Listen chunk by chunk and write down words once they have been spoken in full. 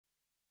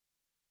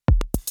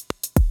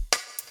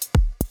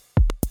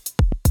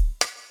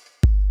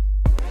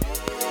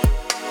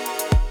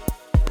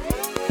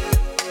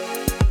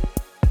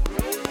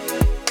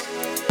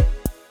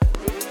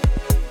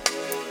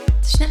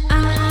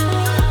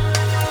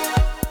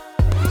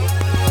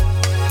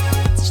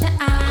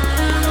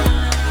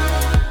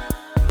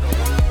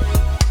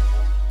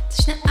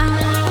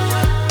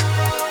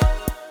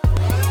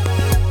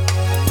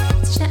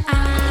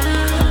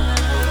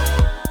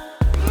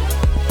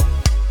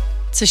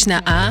Coś na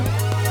A,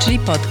 czyli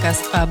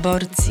podcast o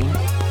aborcji.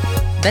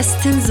 Bez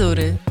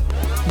cenzury,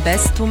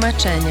 bez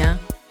tłumaczenia,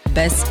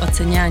 bez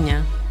oceniania.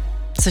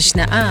 Coś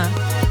na A,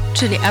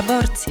 czyli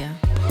aborcja.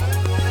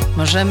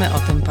 Możemy o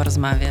tym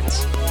porozmawiać.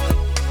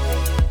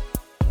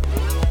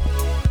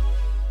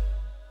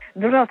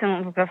 Dużo o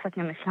tym w ogóle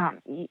ostatnio myślałam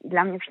i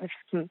dla mnie przede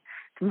wszystkim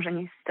to może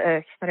nie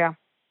jest historia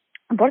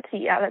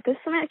aborcji, ale to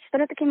jest w sumie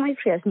historia takiej mojej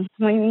przyjaźni z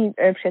moimi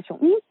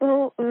przyjaciółmi,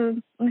 bo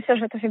myślę,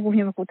 że to się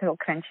głównie wokół tego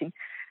kręci,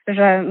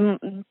 że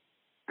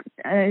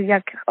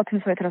jak o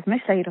tym sobie teraz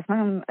myślę i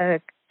rozmawiam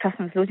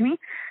czasem z ludźmi,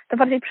 to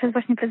bardziej przez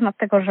właśnie pryzmat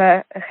tego,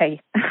 że hej,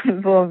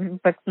 było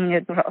wokół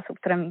mnie dużo osób,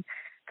 które mi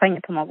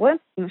fajnie pomogły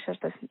i myślę, że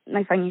to jest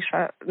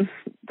najfajniejsze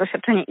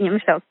doświadczenie i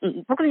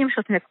w ogóle nie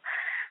myślę o tym jak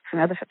w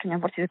sumie o doświadczeniu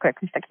aborcji, tylko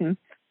jakimś takim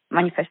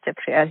manifestie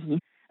przyjaźni.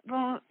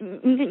 Bo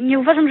nie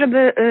uważam,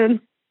 żeby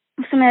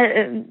w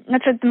sumie,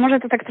 znaczy może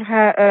to tak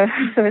trochę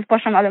sobie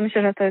spłaszczam, ale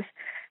myślę, że to jest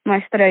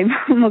moja historia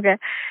i mogę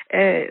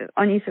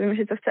o niej sobie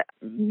myśleć, co chcę.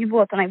 Nie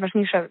było to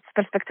najważniejsze z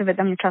perspektywy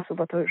dla mnie czasu,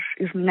 bo to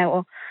już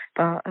minęło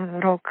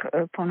rok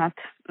ponad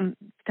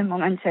w tym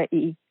momencie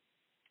i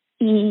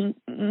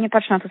nie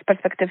patrzę na to z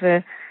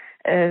perspektywy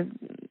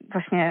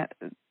właśnie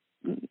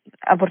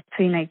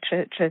aborcyjnej,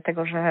 czy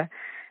tego, że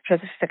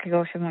coś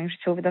takiego się w moim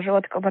życiu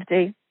wydarzyło, tylko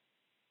bardziej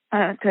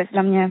to jest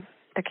dla mnie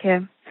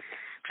takie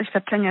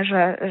przeświadczenie,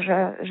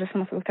 że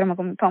są osoby, które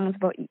mogą mi pomóc,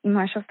 bo i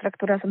moja siostra,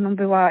 która ze mną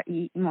była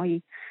i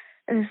moi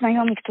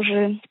znajomi,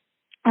 którzy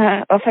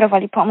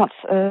oferowali pomoc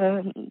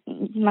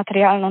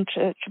materialną,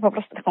 czy po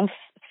prostu taką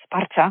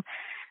wsparcia.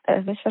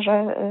 Myślę,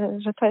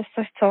 że to jest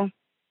coś,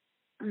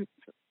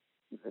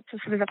 co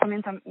sobie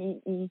zapamiętam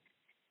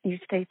i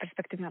z tej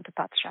perspektywy na to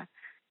patrzę.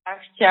 A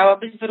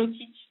chciałabyś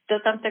wrócić do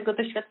tamtego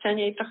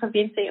doświadczenia i trochę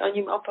więcej o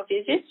nim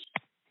opowiedzieć?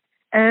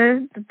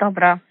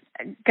 Dobra.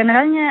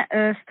 Generalnie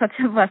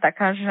sytuacja była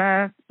taka,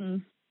 że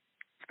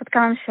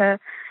spotkałam się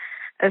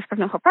z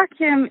pewnym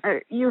chłopakiem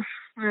i już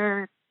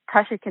w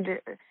czasie,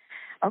 kiedy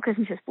okres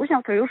mi się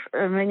spóźniał, to już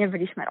my nie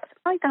byliśmy razem.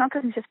 No i ten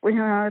okres mi się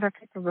spóźniał,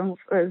 raczej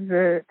problemów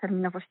z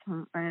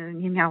terminowością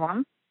nie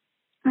miałam.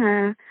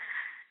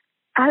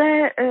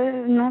 Ale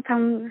no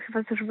tam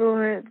chyba to już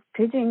były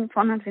tydzień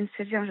ponad, więc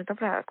stwierdziłam, że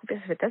dobra,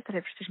 kupię sobie tester,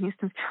 ja przecież nie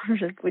jestem w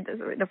ciąży, pójdę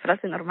sobie do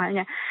pracy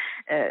normalnie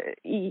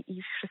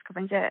i wszystko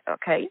będzie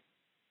okej.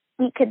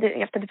 I kiedy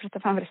ja wtedy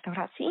pracowałam w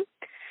restauracji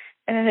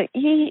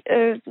i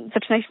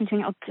zaczynaliśmy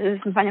dzień od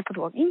zmywania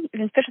podłogi,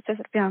 więc pierwsze co ja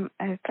zrobiłam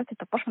w pracy,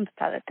 to poszłam do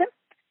toalety,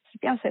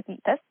 zrobiłam sobie ten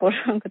test,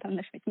 położyłam go tam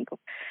na śmietniku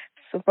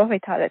w służbowej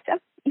toalecie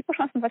i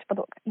poszłam zmywać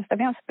podłogę.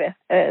 Nastawiałam sobie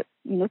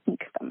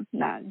minutnik tam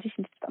na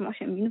 10 czy tam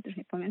 8 minut, już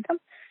nie pamiętam.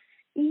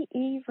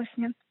 I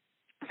właśnie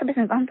sobie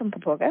zmywałam tą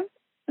podłogę.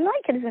 No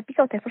i kiedy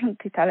zapikał, to ja poszłam do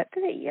tej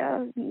toalety i ja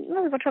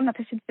zobaczyłam na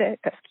teście 2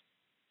 kreski.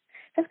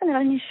 Więc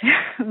generalnie się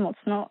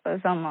mocno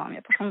załamałam.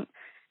 Ja poszłam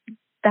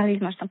dalej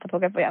zmywać tą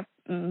podłogę, bo ja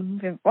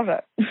mówię,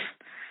 Boże,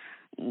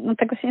 no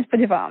tego się nie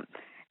spodziewałam.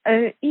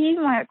 I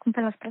moja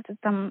kumpela z pracy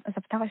tam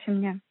zapytała się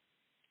mnie,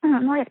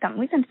 no jak tam,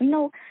 weekend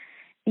minął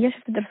i ja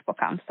się wtedy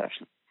rozpłakałam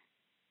strasznie.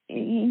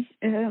 I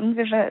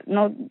mówię, że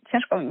no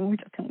ciężko mi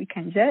mówić o tym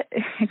weekendzie,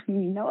 jak mi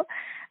minął,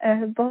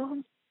 bo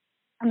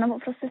no po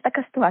prostu jest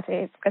taka sytuacja. Ja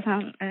jej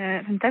pokazałam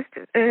ten tekst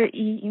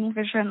i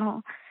mówię, że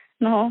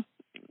no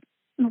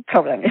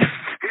problem jest.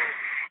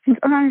 Więc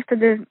ona mnie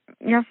wtedy,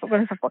 ja w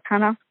ogóle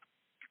zapłakana,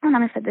 ona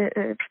mnie wtedy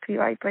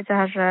przytuliła i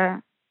powiedziała, że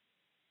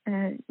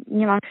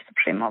nie mam się co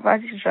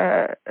przejmować,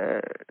 że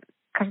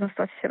każdą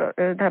sytuację się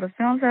da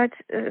rozwiązać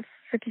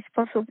w jakiś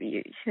sposób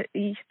i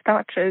się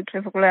pytała,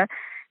 czy w ogóle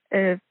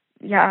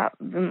ja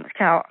bym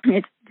chciała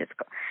mieć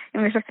dziecko. I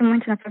mówię, że w tym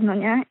momencie na pewno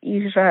nie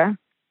i że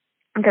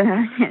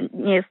generalnie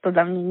nie jest to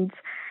dla mnie nic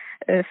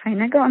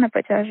fajnego. Ona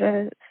powiedziała,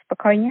 że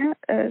spokojnie,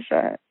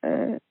 że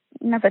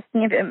nawet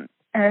nie wiem,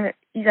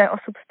 ile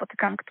osób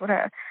spotykam,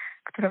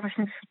 które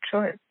właśnie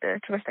doświadczyły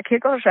czegoś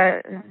takiego,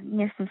 że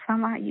nie jestem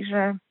sama i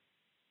że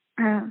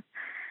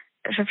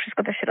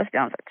wszystko da się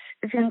rozwiązać.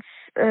 Więc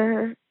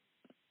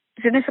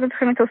z jednej strony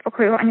trochę mnie to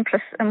uspokoiło, ani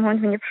przez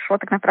moment mi nie przyszło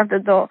tak naprawdę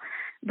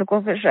do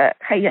głowy, że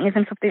hej, ja nie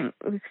wiem, co w tej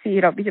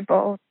chwili robić,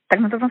 bo tak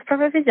na dobrą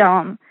sprawę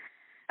wiedziałam.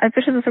 Ale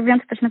pierwsze co zrobiłam,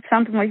 to też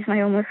napisałam do moich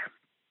znajomych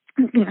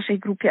w naszej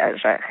grupie,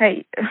 że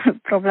hej,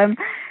 problem,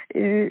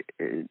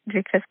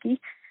 2 kreski.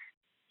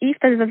 I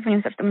wtedy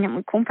zadzwonił też do mnie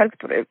mój kumpel,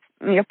 który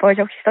mi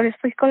opowiedział historię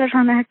swoich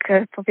koleżanek,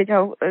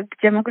 powiedział,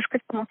 gdzie mogę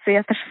szukać pomocy.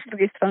 Ja też z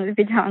drugiej strony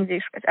wiedziałam, gdzie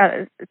jej szukać,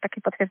 ale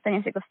takie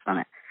potwierdzenie z jego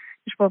strony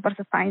już było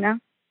bardzo fajne.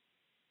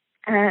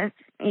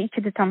 I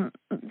kiedy tam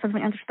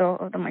zadzwoniłam też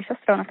do mojej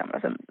siostry, ona tam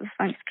razem ze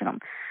swoją dziewczyną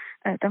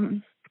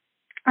tam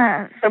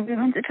zrobiła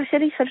w międzyczasie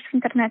research w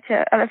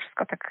internecie, ale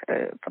wszystko tak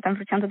potem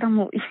wróciłam do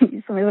domu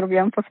i sobie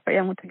zrobiłam po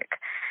swojemu,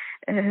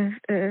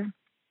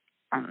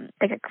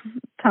 tak jak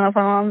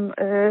planowałam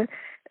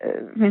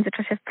w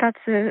międzyczasie w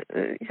pracy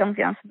i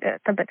zamówiłam sobie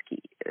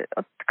tabletki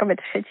od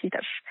kobiet w sieci,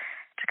 też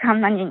czekałam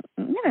na nie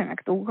nie wiem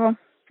jak długo,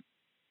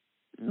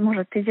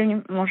 może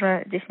tydzień,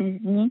 może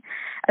 10 dni,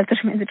 ale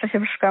też w międzyczasie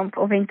wyszukałam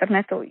połowę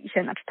internetu i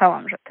się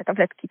naczytałam, że te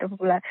tabletki to w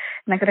ogóle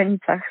na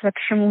granicach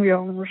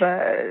zatrzymują,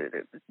 że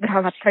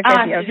dramat,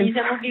 tragedia. Czyli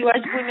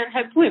zamówiłaś Women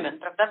Help Women,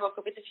 prawda? Bo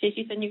kobiety w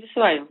sieci to nie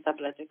wysyłają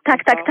tabletek. Tak.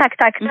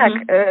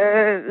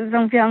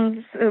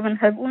 Zamówiłam z Women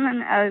Help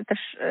Women, ale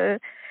też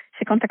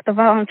się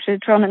kontaktowałam,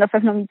 czy one na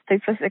pewno mi tutaj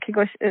przez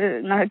jakiegoś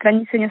na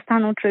granicy nie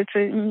staną,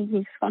 czy nikt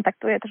ich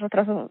skontaktuje. Też od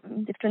razu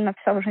dziewczyny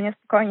napisały, że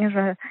niespokojnie,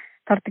 że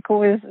te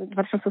artykuły z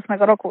 2008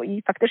 roku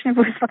i faktycznie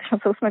były z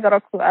 2008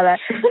 roku, ale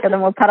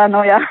wiadomo,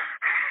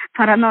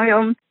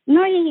 paranoją.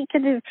 No i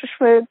kiedy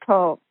przyszły,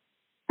 to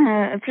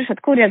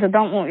przyszedł kurier do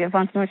domu, ja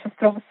byłam z moją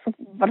siostrą,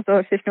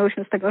 bardzo się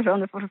śmiałyśmy z tego, że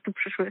one po prostu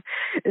przyszły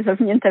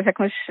zawinięte w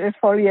jakąś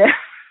folię.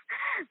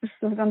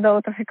 To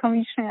wyglądało trochę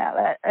komicznie,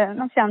 ale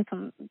no wzięłam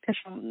tą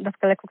pierwszą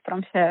dawkę leku,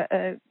 którą się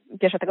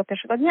bierze tego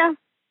pierwszego dnia.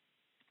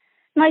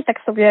 No i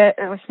tak sobie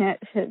właśnie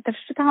się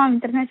też czytałam w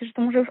internecie, że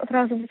to może już od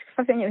razu być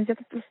krwawienie, będzie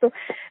to po prostu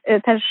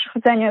też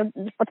chodzenie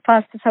pod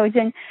plasty cały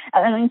dzień,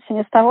 ale no nic się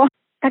nie stało.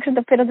 Także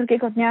dopiero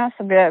drugiego dnia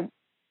sobie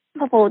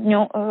po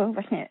południu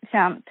właśnie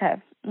wzięłam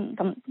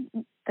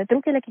te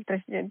drugie leki, które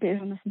się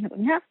bierze następnego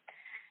dnia.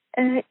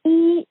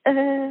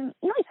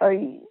 No i co?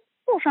 I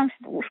położyłam się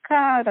do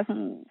łóżka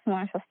razem z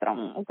moją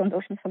siostrą,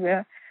 oglądałyśmy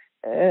sobie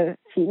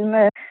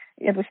filmy,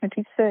 jadłyśmy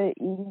chipsy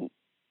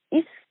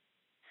i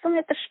w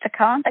sumie też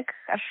czekałam tak,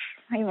 aż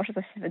może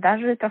coś się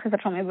wydarzy. Trochę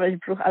zaczął mnie boleć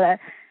brzuch,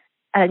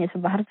 ale nie za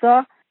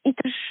bardzo. I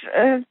też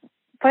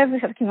pojawił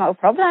się taki mały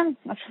problem,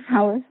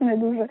 mały, w sumie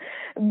duży,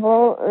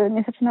 bo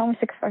nie zaczynało mi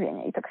się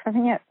krwawienie. I to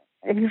krwawienie,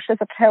 jak już się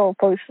zaczęło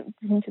po już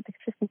wzięciu tych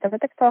wszystkich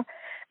tabletek, to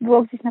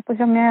było gdzieś na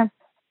poziomie,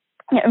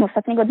 nie wiem,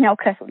 ostatniego dnia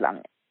okresu dla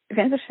mnie.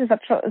 Więc już się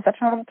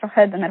zaczęłam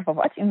trochę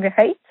denerwować i mówię,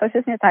 hej, coś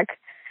jest nie tak.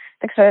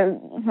 Także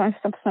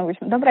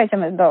postanowiłyśmy, dobra,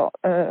 idziemy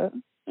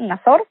na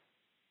SOR.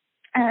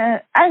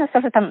 Ale na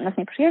SOR-ze tam nas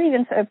nie przyjęli,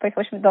 więc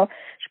pojechałyśmy do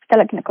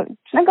szpitala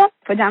ginekologicznego.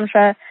 Powiedziałam,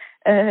 że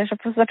po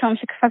prostu zaczęło mi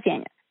się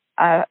krwawienie,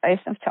 a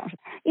jestem w ciąży.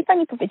 I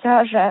pani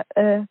powiedziała, że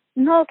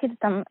no, kiedy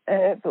tam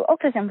był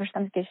okres, ja mówię, że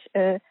tam jakieś,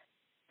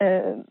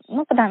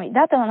 no podała mi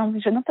datę, ona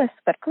mówi, że no to jest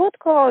super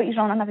krótko i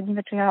że ona nawet nie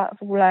wie, czy ja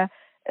w ogóle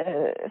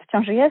w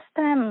ciąży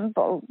jestem,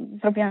 bo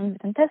zrobiłam mi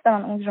ten test, ale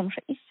ona mówi, że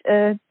muszę iść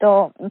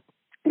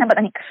na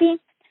badanie krwi,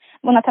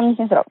 bo ona tam nic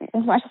nie zrobi.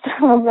 Więc moja siostra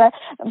w ogóle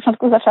na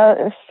początku zaczęła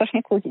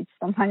strasznie kłócić z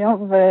tą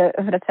panią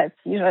w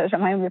recepcji, że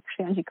mają mnie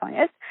przyjąć i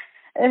koniec.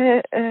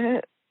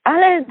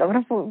 Ale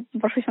dobra,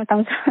 poszliśmy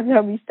tam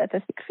zrobić te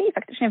testy krwi i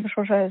faktycznie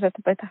wyszło, że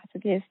to beta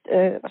HCG jest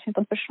właśnie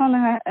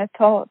podwyższone,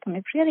 to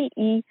mnie przyjęli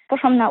i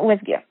poszłam na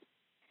USG.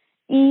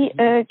 I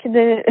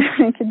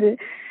kiedy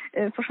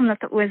poszłam na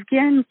to USG,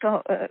 no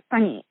to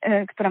pani,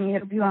 która mnie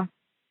robiła,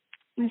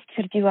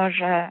 stwierdziła,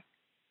 że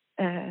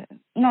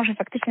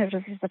faktycznie,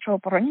 że zaczęło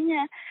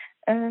poronienie,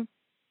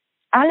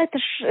 ale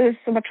też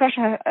zobaczyła,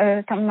 że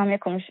tam mam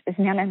jakąś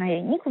zmianę na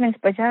jajniku, więc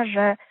powiedziała,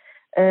 że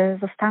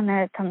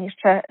zostanę tam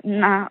jeszcze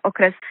na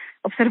okres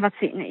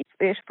obserwacyjny. I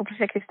jeszcze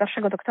poprosiła jakiegoś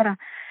starszego doktora,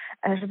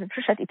 żeby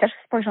przyszedł i też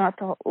spojrzał na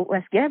to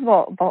USG,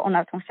 bo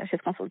ona tam chciała się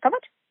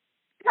skonsultować.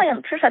 No i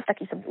on przyszedł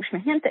taki sobie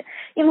uśmiechnięty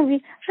i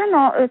mówi, że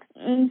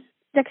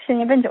jak się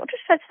nie będzie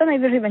oczyszczać, to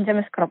najwyżej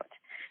będziemy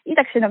skrobać. I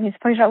tak się na mnie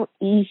spojrzał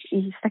i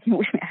z takim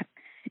uśmiechem.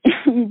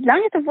 I dla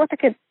mnie to było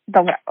takie,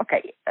 dobra,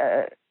 okej,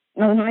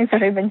 no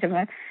najwyżej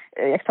będziemy,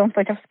 jak to on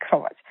powiedział,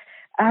 skrobać.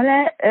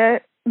 Ale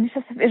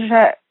myślę sobie,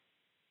 że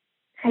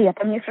hej, ja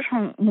tam nie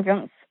przyszłam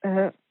mówiąc,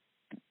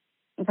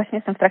 właśnie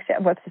jestem w trakcie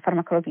aborcji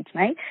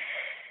farmakologicznej,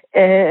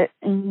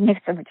 nie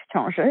chcę być w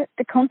ciąży,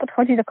 tylko on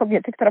podchodzi do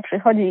kobiety, która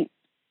przychodzi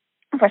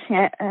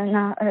właśnie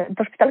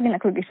do szpitala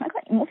ginekologicznego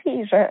i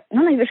mówi, że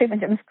no najwyżej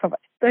będziemy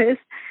skrobać. To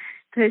jest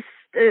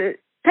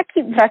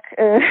taki brak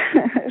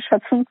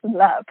szacunku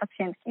dla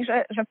pacjentki,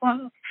 że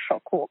byłam w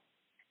szoku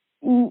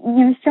i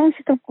nie mieściło mi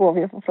się to w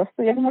głowie po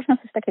prostu, jak można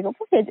coś takiego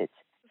powiedzieć.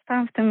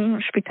 Zostałam w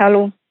tym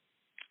szpitalu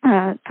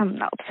tam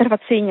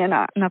obserwacyjnie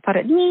na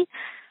parę dni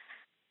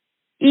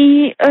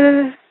i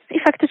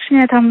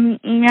faktycznie tam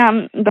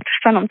miałam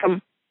doczyszczoną tą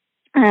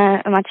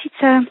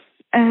macicę.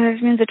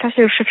 W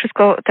międzyczasie już się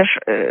wszystko też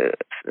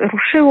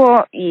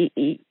ruszyło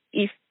i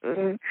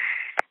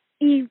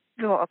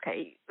było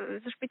okej.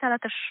 Ze szpitala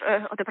też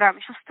odebrała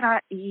mnie siostra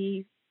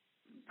i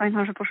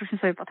pamiętam, że poszliśmy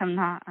sobie potem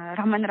na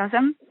ramen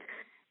razem,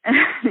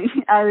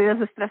 ale ja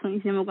ze stresu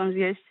nic nie mogłam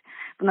zjeść,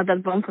 bo nadal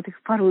byłam po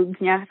tych paru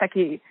dniach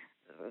takiej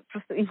po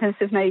prostu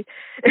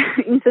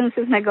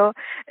intensywnego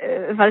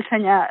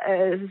walczenia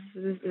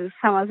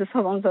sama ze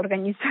sobą, z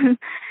organizmem,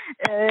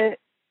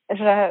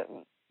 że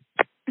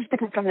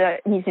tak naprawdę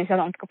nic nie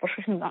zjadłam, tylko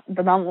poszliśmy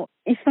do domu.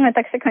 I w sumie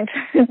tak się kończy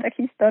ta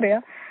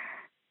historia.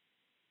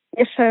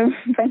 Jeszcze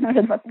pamiętam,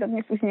 że 2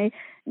 tygodnie później,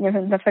 nie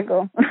wiem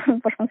dlaczego,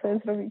 poszłam sobie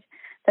zrobić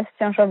test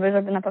ciążowy,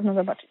 żeby na pewno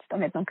zobaczyć tą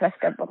jedną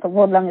kreskę, bo to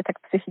było dla mnie tak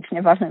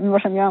psychicznie ważne, mimo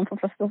że miałam po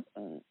prostu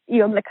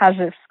i od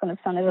lekarzy wszystko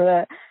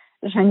napisane,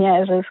 że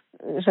nie,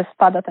 że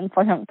spada ten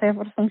poziom, to ja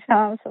po prostu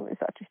musiałam sobie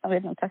zobaczyć tą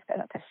jedną kreskę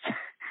na teście.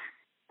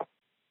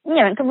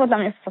 Nie wiem, to było dla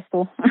mnie po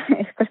prostu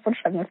jakoś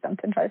potrzebne w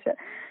tamtym czasie.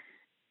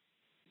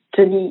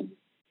 Czyli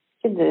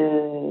kiedy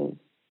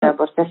Ta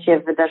aborcja się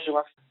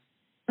wydarzyła?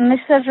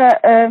 Myślę,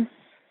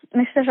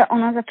 że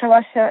ona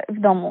zaczęła się w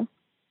domu.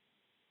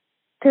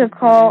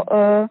 Tylko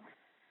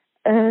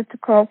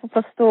po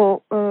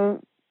prostu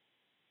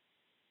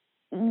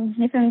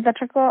nie wiem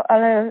dlaczego,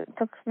 ale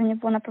to krwawienie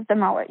było naprawdę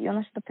małe i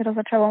ono się dopiero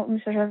zaczęło,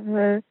 myślę, że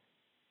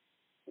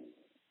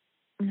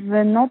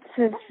w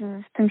nocy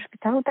w tym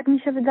szpitalu, tak mi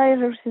się wydaje,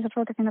 że już się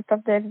zaczęło takie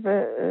naprawdę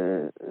jakby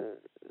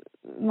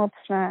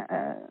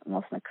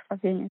mocne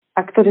krwawienie.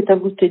 A który to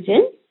był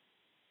tydzień?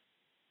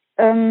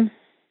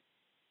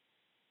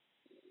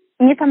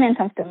 Nie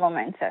pamiętam w tym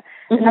momencie.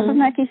 Na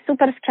pewno jakiś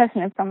super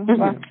wczesny, tam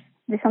chyba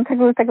 10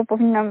 lutego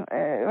powinnam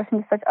właśnie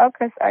dostać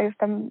okres, a już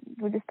tam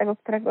 20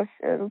 któregoś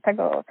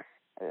lutego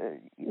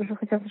już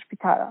wychodziłam ze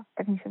szpitala,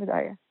 tak mi się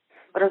wydaje.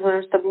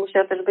 Rozumiem, że to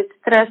musiał też być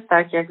stres,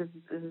 tak, jak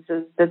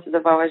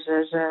zdecydowałaś,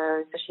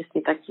 że coś jest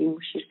nie tak i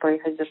musisz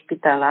pojechać do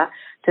szpitala.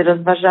 Czy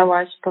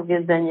rozważałaś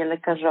powiedzenie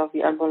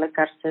lekarzowi albo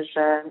lekarce,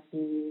 że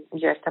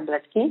wzięłaś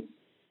tabletki?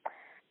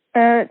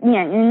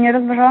 Nie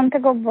rozważałam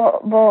tego,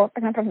 bo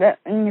tak naprawdę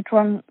nie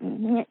czułam,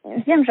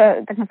 wiem,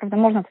 że tak naprawdę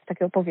można coś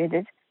takiego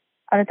powiedzieć,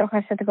 ale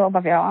trochę się tego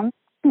obawiałam,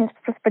 więc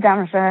po prostu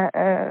powiedziałam, że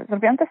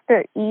zrobiłam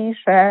testy i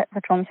że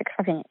zaczęło mi się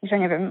krwawienie i że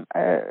nie wiem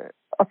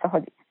o co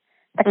chodzi.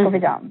 Tak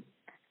powiedziałam.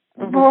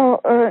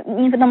 Bo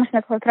nie wiadomo się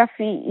na kogo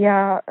trafi.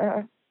 Ja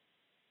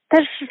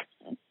też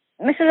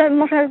myślę, że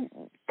może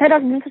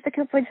teraz bym coś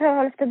takiego powiedziała,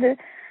 ale wtedy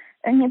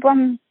nie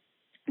byłam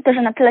też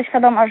na tyle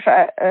świadoma,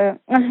 że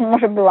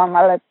może byłam,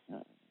 ale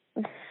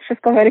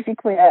wszystko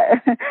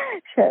weryfikuje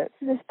się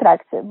w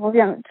trakcie, bo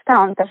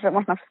czytałam też, że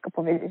można wszystko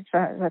powiedzieć,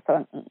 że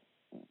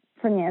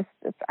to nie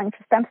jest ani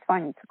przestępstwo,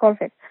 ani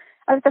cokolwiek,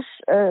 ale też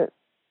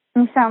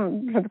nie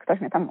chciałam, żeby ktoś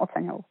mnie tam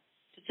oceniał.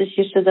 Czy coś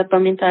jeszcze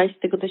zapamiętałaś z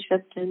tego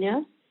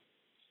doświadczenia?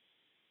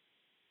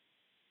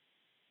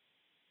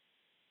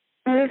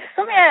 W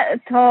sumie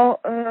to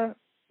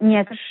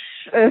nie, też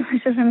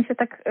myślę, że mi się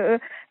tak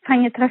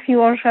fajnie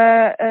trafiło,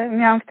 że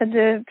miałam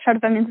wtedy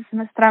przerwę między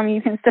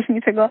semestrami, więc też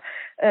niczego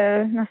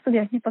na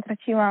studiach nie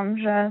potraciłam,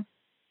 że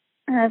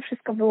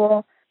wszystko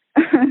było,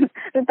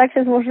 że tak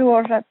się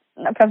złożyło, że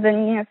naprawdę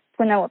nie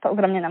wpłynęło to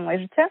ogromnie na moje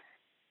życie.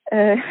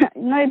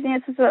 No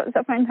jedynie co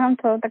zapamiętałam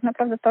to tak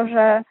naprawdę to,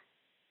 że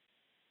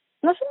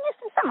nie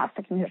jestem sama z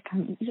takimi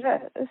rzeczami, że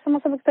są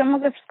osoby, które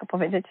mogę wszystko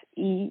powiedzieć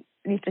i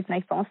liczyć na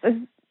ich pomoc. To jest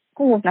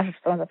główna rzecz,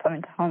 którą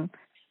zapamiętałam.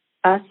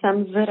 A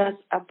sam wyraz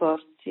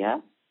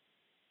aborcja?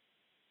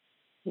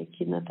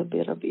 Jakie na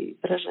tobie robi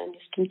wrażenie?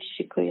 Z czym ci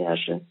się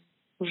kojarzy?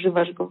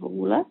 Używasz go w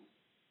ogóle?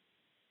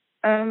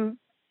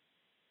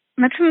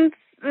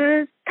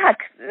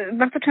 Tak,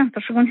 bardzo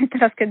często, szczególnie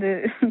teraz,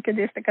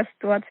 kiedy jest taka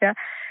sytuacja,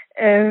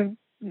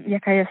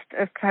 jaka jest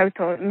w kraju,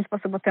 to nie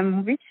sposób o tym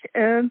mówić.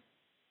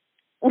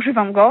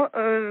 Używam go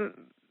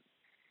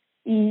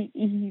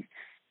i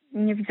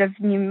nie widzę w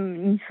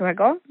nim nic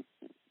złego.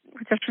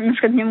 Chociaż na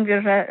przykład nie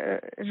mówię,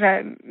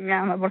 że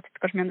miałam aborcję,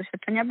 tylko że miałam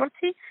doświadczenie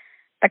aborcji.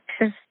 Tak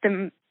się z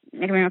tym,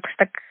 nie wiem, jakoś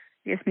tak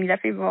jest mi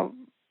lepiej, bo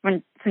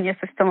to nie jest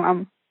coś, co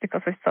mam,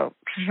 tylko coś, co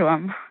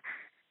przeżyłam.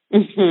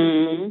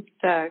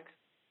 Tak.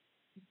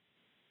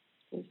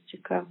 To jest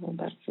ciekawe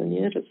bardzo,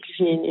 nie?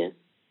 Rozróżnienie.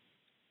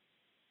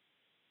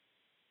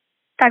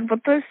 Tak, bo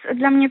to jest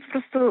dla mnie po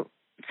prostu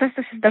coś,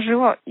 co się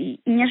zdarzyło i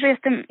nie, że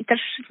jestem, i też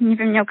nie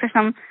wiem, nie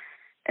określam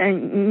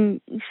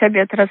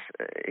siebie teraz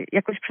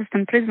jakoś przez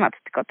ten pryzmat,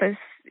 tylko to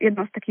jest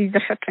jedno z takich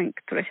doświadczeń,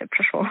 które się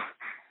przeszło.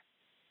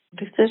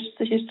 Czy chcesz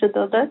coś jeszcze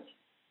dodać?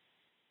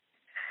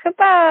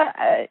 Chyba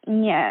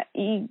nie.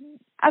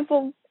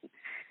 Albo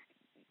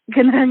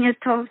generalnie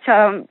to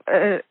chciałam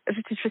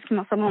życzyć wszystkim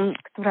osobom,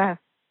 które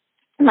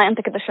mają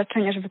takie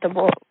doświadczenie, żeby to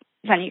było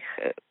dla nich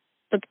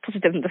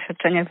pozytywne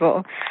doświadczenie,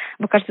 bo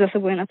każdy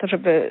zasługuje na to,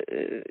 żeby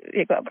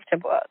jego aborcja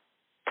była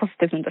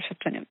pozytywnym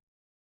doświadczeniem.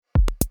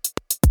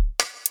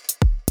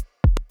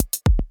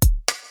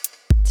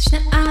 Coś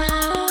na A.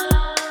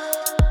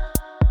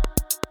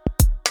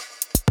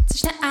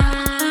 Coś na A.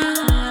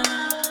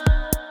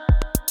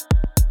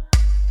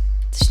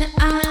 Coś na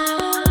A.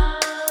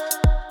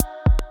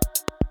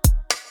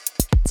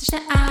 Coś na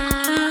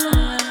A.